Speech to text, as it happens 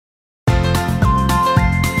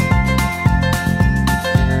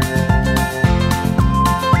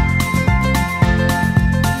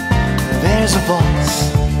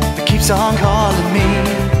song calling me.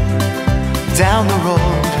 Down the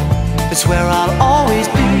road, it's where I'll always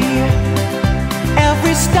be.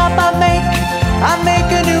 Every stop I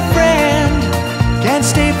make a new friend. Can't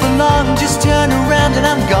stay for long, just turn around and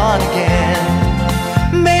I'm gone again.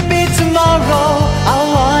 Maybe tomorrow I'll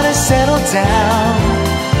wanna settle down.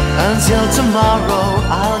 Until tomorrow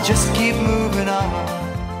I'll just keep moving on.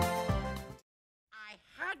 I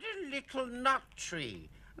had a little nut tree,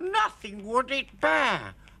 nothing would it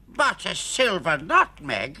bear, but a silver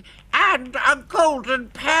nutmeg and a golden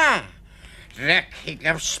pear. The King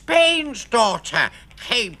of Spain's daughter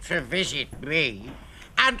came to visit me,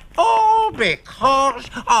 and all because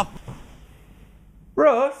of...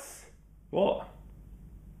 Russ? What?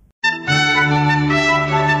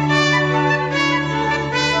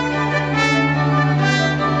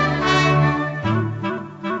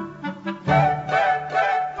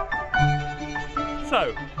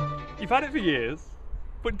 So, you've had it for years,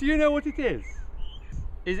 but do you know what it is?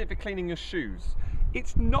 Is it for cleaning your shoes?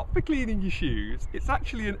 It's not for cleaning your shoes, it's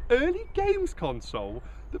actually an early games console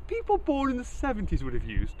that people born in the 70s would have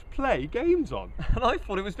used to play games on. And I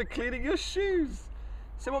thought it was for cleaning your shoes.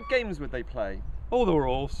 So what games would they play? Oh, there were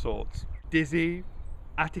all sorts. Dizzy,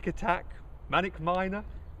 Attic Attack, Manic Miner.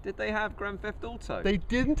 Did they have Grand Theft Auto? They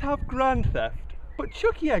didn't have Grand Theft, but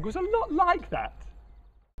Chucky Egg was a lot like that.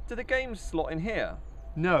 Do the games slot in here?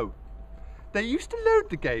 No. They used to load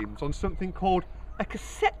the games on something called a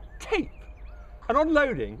cassette tape. And on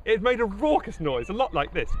loading, it made a raucous noise, a lot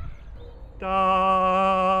like this. Da,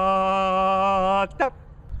 da,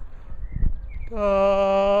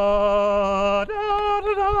 da, da, da,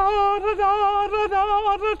 da, da, da,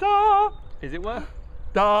 da, da, da. Is it worth?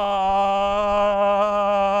 Da,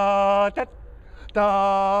 da, da,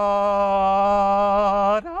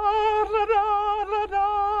 da,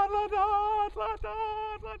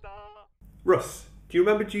 Russ, do you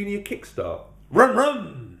remember Junior Kickstart? Run,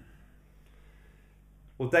 run!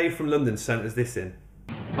 Well, Dave from London sent us this in.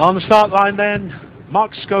 On the start line then,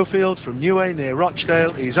 Mark Schofield from Neway near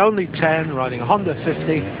Rochdale. He's only 10, riding a Honda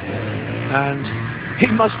 50, and he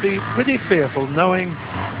must be pretty fearful knowing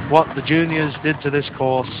what the juniors did to this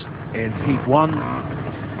course in Heat 1.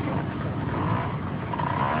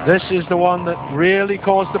 This is the one that really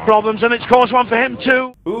caused the problems, and it's caused one for him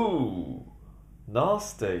too. Ooh,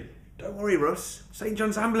 nasty. Don't worry, Russ. St.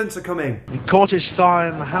 John's ambulance are coming. He caught his thigh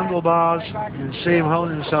in the handlebars. You can see him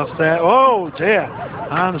holding himself there. Oh dear.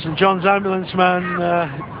 And the St. John's ambulance man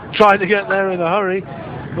tried to get there in a hurry.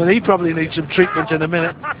 Well, he probably needs some treatment in a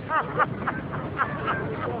minute.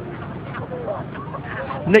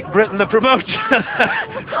 Nick Britton, the promoter.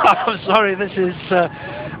 I'm sorry, this is...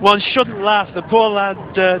 one shouldn't laugh. The poor lad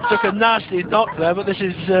took a nasty knock there, but this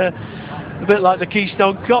is a bit like the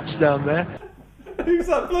Keystone Cops down there. Who's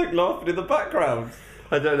that bloke laughing in the background?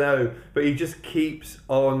 I don't know, but he just keeps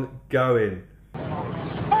on going.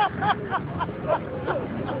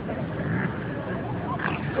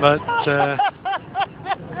 But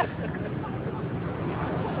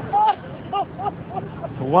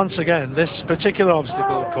once again, this particular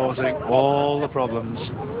obstacle causing all the problems.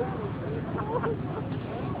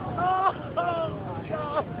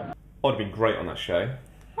 I'd have been great on that show.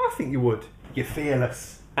 I think you would. You're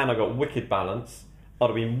fearless. And I got wicked balance. I'd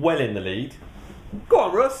have been well in the lead. Go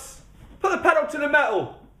on, Russ. Put the pedal to the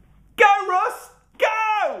metal. Go, Russ.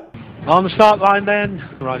 Go! On the start line then,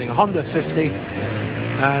 riding a Honda 50,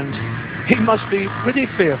 and he must be pretty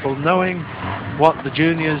fearful knowing what the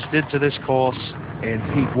juniors did to this course in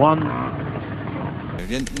Heat 1.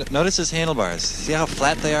 Notice his handlebars. See how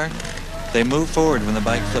flat they are? They move forward when the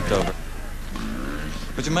bike flipped over.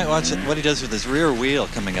 But you might watch what he does with his rear wheel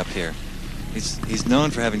coming up here. He's known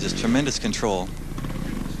for having just tremendous control.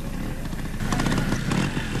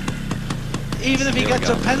 Even if he gets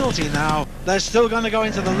a penalty now, they're still going to go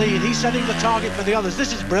into the lead. He's setting the target for the others.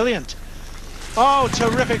 This is brilliant. Oh,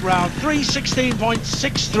 terrific round.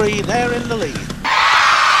 3:16.63. They're in the lead.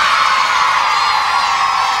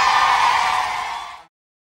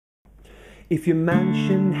 If your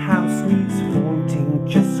mansion house needs haunting,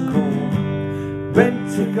 just call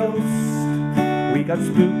Rentaghost. We got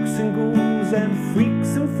spooks and ghouls and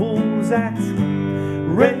freaks and fools at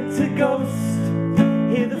Rentaghost.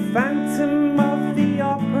 Hear the Phantom of the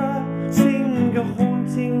Opera sing a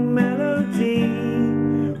haunting melody.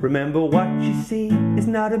 Remember, what you see is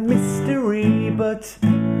not a mystery, but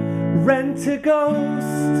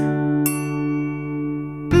Rentaghost.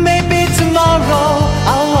 Maybe tomorrow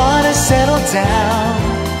I'll wanna settle down.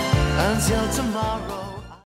 Until tomorrow